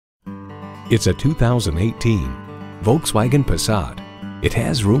It's a 2018 Volkswagen Passat. It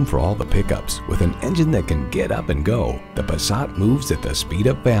has room for all the pickups. With an engine that can get up and go, the Passat moves at the speed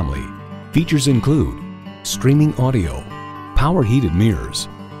of family. Features include streaming audio, power heated mirrors,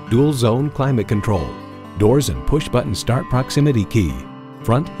 dual zone climate control, doors and push button start proximity key,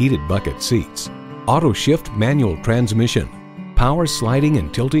 front heated bucket seats, auto shift manual transmission, power sliding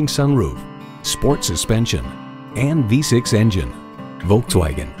and tilting sunroof, sport suspension, and V6 engine.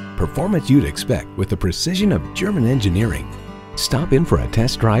 Volkswagen, performance you'd expect with the precision of German engineering. Stop in for a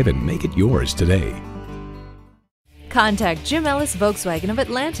test drive and make it yours today. Contact Jim Ellis Volkswagen of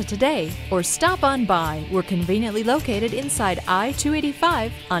Atlanta today or stop on by. We're conveniently located inside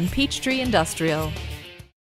I-285 on Peachtree Industrial.